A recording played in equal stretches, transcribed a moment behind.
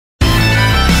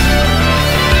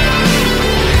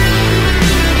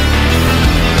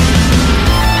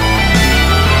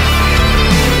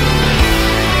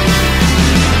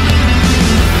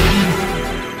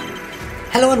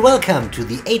and welcome to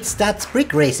the 8 Studs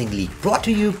Brick Racing League, brought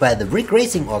to you by the Brick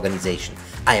Racing Organization.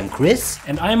 I am Chris.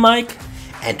 And I'm Mike.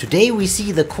 And today we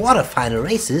see the quarterfinal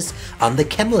races on the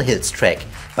Camel Hills track.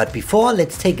 But before,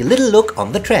 let's take a little look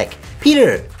on the track.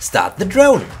 Peter, start the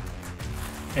drone.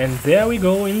 And there we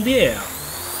go in the air.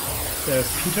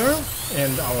 There's Peter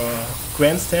and our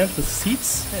grandstand with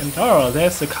seats. And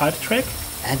there's the kite track.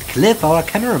 And Cliff, our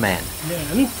cameraman.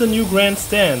 Yeah, and the new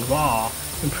grandstand. Wow,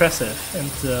 impressive.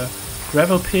 And the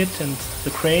gravel pit and the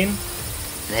crane.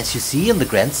 And as you see on the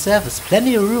grandstand, there's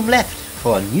plenty of room left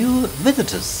for new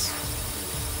visitors.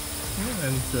 Yeah,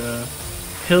 and the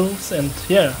hills and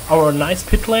our nice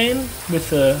pit lane with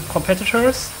the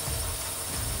competitors.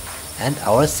 And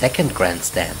our second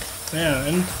grandstand. Yeah,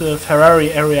 and the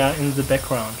Ferrari area in the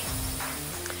background.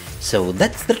 So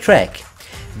that's the track.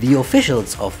 The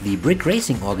officials of the Brick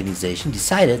Racing Organization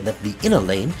decided that the inner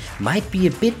lane might be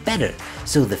a bit better,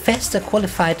 so the faster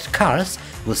qualified cars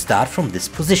will start from this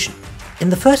position. In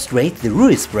the first race, the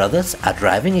Ruiz brothers are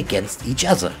driving against each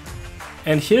other.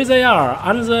 And here they are,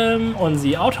 Anselm on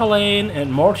the outer lane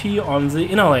and Morty on the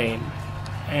inner lane.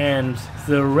 And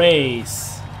the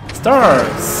race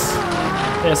starts!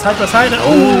 They're side by side.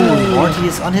 Oh, Morty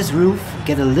is on his roof,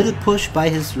 get a little push by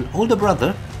his older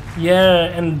brother. Yeah,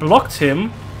 and blocked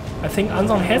him. I think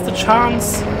Anselm had the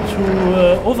chance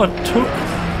to overtook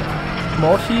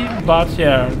Morty, but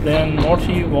then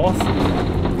Morty was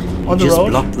on the road. Just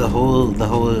blocked the whole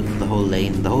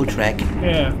lane, the whole track.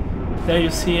 Yeah, there you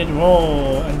see it.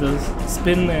 Whoa, and the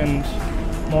spin, and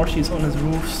Morty's on his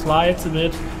roof, slides a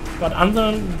bit, but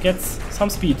Anselm gets some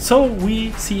speed. So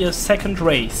we see a second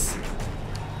race.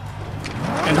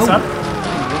 And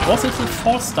was it a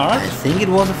false start? I think it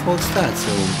was a false start.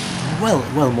 So,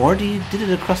 well, Morty did it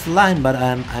across the line, but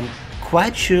I'm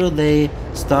quite sure they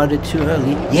started too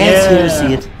early. Yes, here you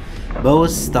see it.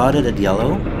 Both started at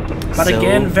yellow. But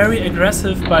again, very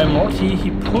aggressive by Morty. He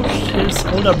pushed his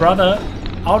older brother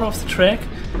out of the track,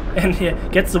 and he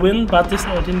gets the win. But this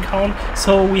didn't count.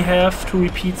 So we have to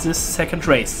repeat this second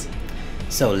race.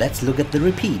 So let's look at the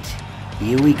repeat.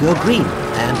 Here we go, green,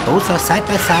 and both are side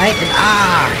by side,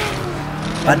 and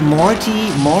but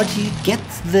Morty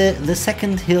gets the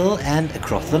second hill and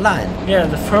across the line. Yeah,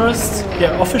 the first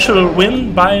official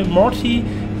win by Morty,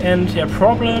 and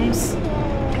problems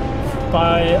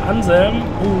by Anselm.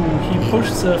 Ooh, he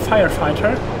pushed the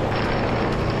firefighter,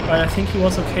 but I think he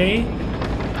was okay.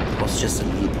 It was just a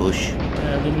little push.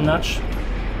 A little nudge.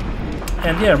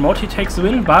 And Morty takes the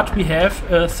win, but we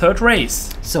have a third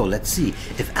race. So let's see.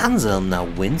 If Anselm now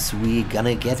wins, we're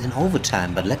gonna get an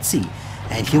overtime, but let's see.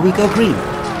 And here we go, green.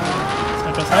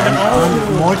 Side by side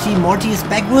and Morty is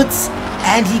backwards,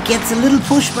 and he gets a little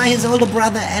push by his older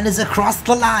brother and is across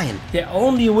the line. Yeah,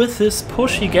 only with this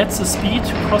push he gets the speed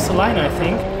to cross the line, I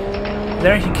think.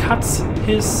 There he cuts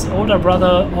his older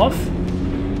brother off,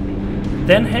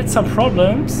 then had some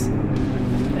problems,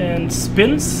 and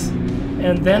spins,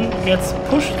 and then gets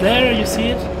pushed. There you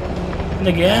see it, and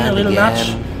again a little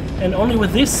nudge, and only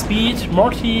with this speed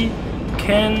Morty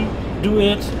can do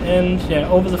it, and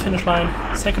over the finish line.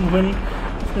 Second win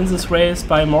in this race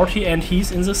by Morty, and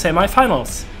he's in the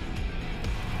semi-finals.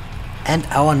 And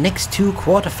our next two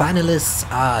quarterfinalists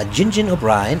are Jinjin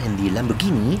O'Brien in the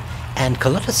Lamborghini and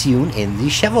Carlotta Soon in the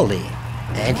Chevrolet.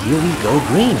 And here we go,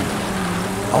 green.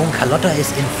 Oh, Carlotta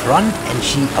is in front, and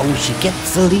she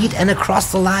gets the lead and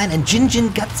across the line, and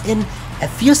Jinjin gets in a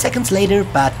few seconds later,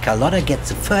 but Carlotta gets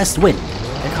the first win.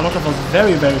 And Carlotta was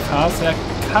very, very fast.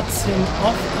 Cuts him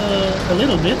off a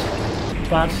little bit,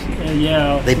 but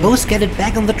They both get it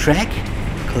back on the track.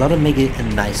 Carlotta make a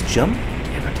nice jump.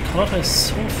 Yeah, but Carlotta is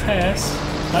so fast.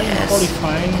 Like in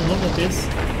qualifying, look at this.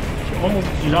 She almost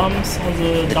jumps on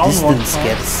the downward distance part.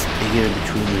 Gets bigger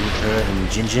between her and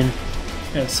Jinjin.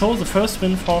 Yeah, so the first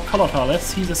win for Carlotta. Let's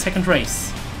see the second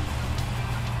race.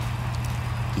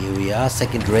 Here we are,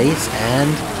 second race,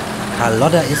 and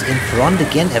Carlotta is in front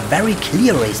again. A very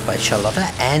clear race by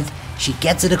Charlotta, and she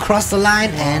gets it across the line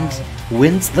and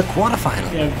wins the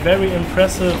quarterfinal. Yeah, very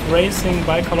impressive racing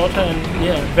by Carlotta,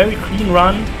 and very clean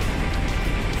run.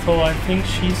 So I think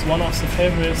she's one of the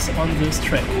favorites on this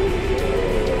track.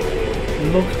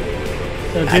 Look,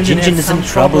 Jinjin is in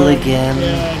trouble again.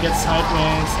 Yeah, gets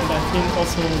sideways, and I think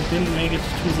also didn't make it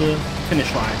to the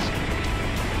finish line.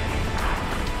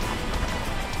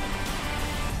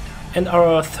 And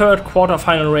our third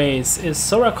quarterfinal race is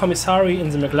Sora Commissari in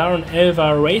the McLaren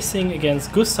Elva racing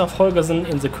against Gustav Holgersen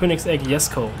in the Koenigsegg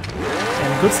Jesko.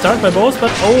 And good start by both, but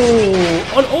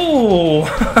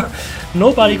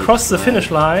nobody crossed the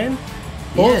finish line.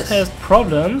 Both has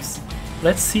problems.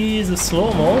 Let's see the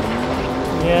slow-mo.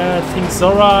 Yeah, I think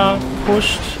Zora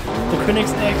pushed the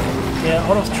Koenigsegg yeah,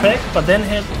 out of track, but then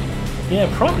had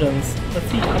problems. Let's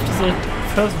see, after the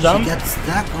first jump. She got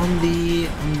stuck on the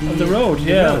road,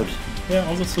 road. Yeah,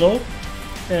 on the slope.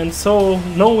 And so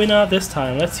no winner this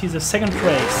time. Let's see the second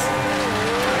race.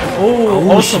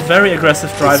 And also very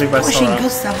aggressive driving by pushing Sora.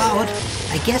 Gustav out.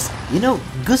 I guess, you know,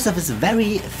 Gustav is a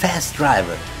very fast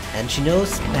driver, and she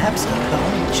knows perhaps her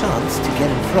only chance to get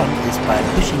in front is by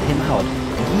pushing him out.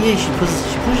 And here she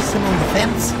pushes him on the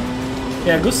fence.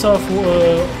 Yeah, Gustav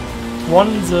won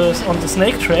on the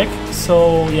snake track,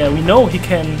 so yeah, we know he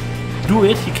can do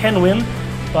it, he can win,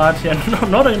 but yeah,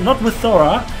 not with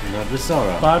Sora. Not with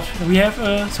Sora. But we have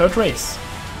a third race.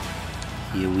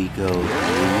 Here we go.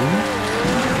 Green.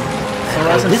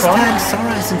 This time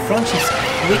Sora is in front. She's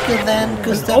quicker than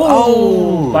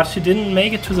Gustav. But she didn't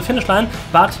make it to the finish line.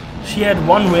 But she had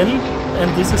one win, and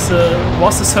this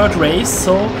was the third race,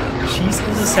 so she's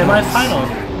in the semi-final.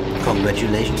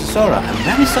 Congratulations to Sora. I'm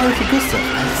very sorry for Gustav. I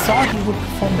thought he would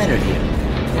perform better here.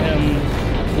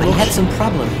 But he had some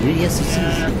problem here. Yes, you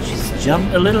see, she's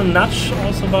jumped. A little nudge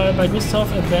also by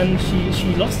Gustav, and then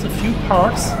she lost a few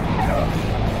parts.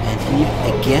 And he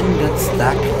again got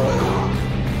stuck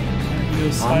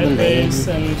on the lane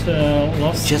and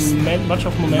lost much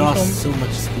of momentum. Lost so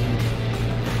much speed.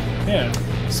 Yeah.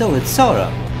 So it's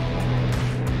Sora.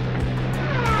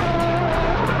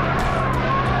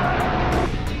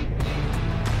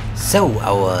 So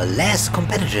our last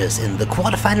competitors in the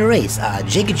quarterfinal race are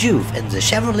Jacob Juve in the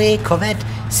Chevrolet Corvette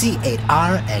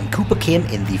C8R and Cooper Kim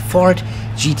in the Ford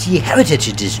GT Heritage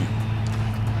Edition.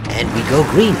 And we go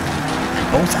green.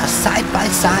 And both are side by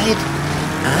side.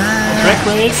 Track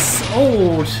race,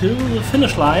 to the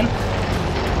finish line.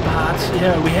 But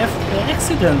yeah, we have an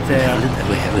accident there.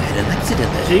 We had an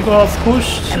accident there. Jacob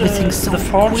pushed so the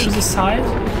Ford quick to the side.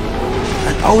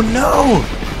 And oh no!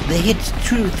 They hit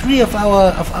three of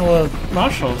our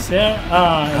marshals. Yeah.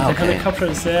 And the okay. helicopter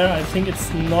is there. I think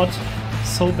it's not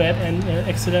so bad an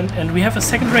accident. And we have a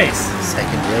second race.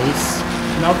 Second race.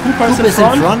 Now Cooper's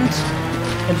in front.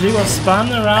 And Jacob spun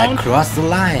around. Across the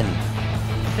line.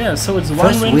 Yeah, so it's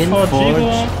First one win for Jacob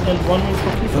and one win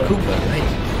for Cooper. For Cooper,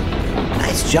 right.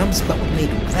 Nice jumps, but we made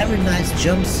very nice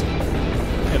jumps.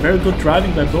 Yeah, very good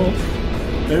driving by both.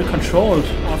 Very controlled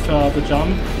after the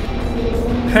jump.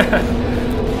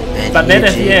 But then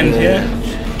at the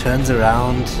end, turns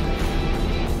around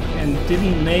and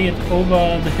didn't make it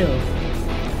over the hill.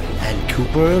 And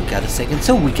Cooper got a second,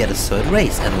 so we get a third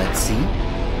race. And let's see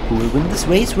who will win this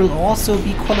race. Will also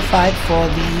be qualified for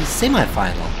the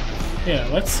semi-final. Yeah,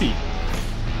 let's see.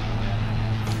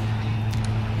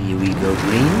 Here we go,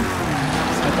 green.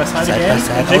 Side by side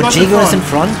again. Jago is in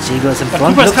front. Jago is in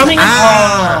front. Cooper's coming.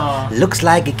 Looks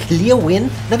like a clear win.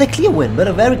 Not a clear win, but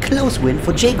a very close win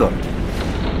for Jago.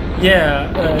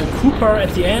 Yeah, Cooper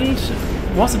at the end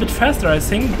was a bit faster, I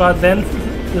think, but then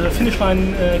the finish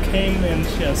line came, and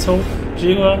yeah, so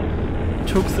Jago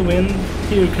took the win.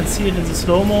 Here you can see it in the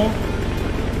slow-mo.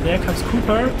 There comes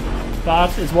Cooper,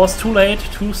 but it was too late,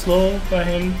 too slow by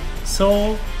him.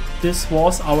 So this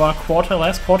was our last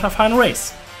quarterfinal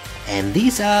race. And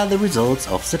these are the results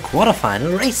of the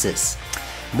quarterfinal races.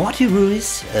 Morty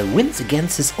Ruiz wins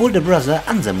against his older brother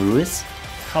Ansem Ruiz.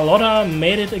 Carlotta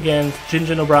made it against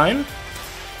Jinjin O'Brien.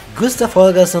 Gustav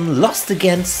Holgersson lost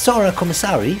against Sora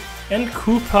Commissari. And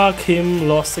Cooper Kim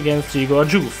lost against Igor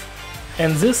Juve.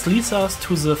 And this leads us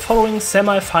to the following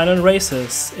semi-final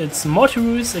races. It's Morty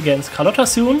Ruiz against Carlotta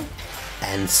Soon.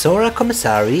 And Sora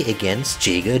Commissari against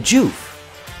Jaeger Juve.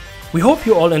 We hope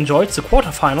you all enjoyed the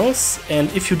quarterfinals, and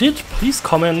if you did, please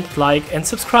comment, like and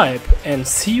subscribe. And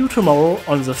see you tomorrow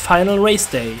on the final race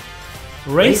day.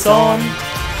 Race on!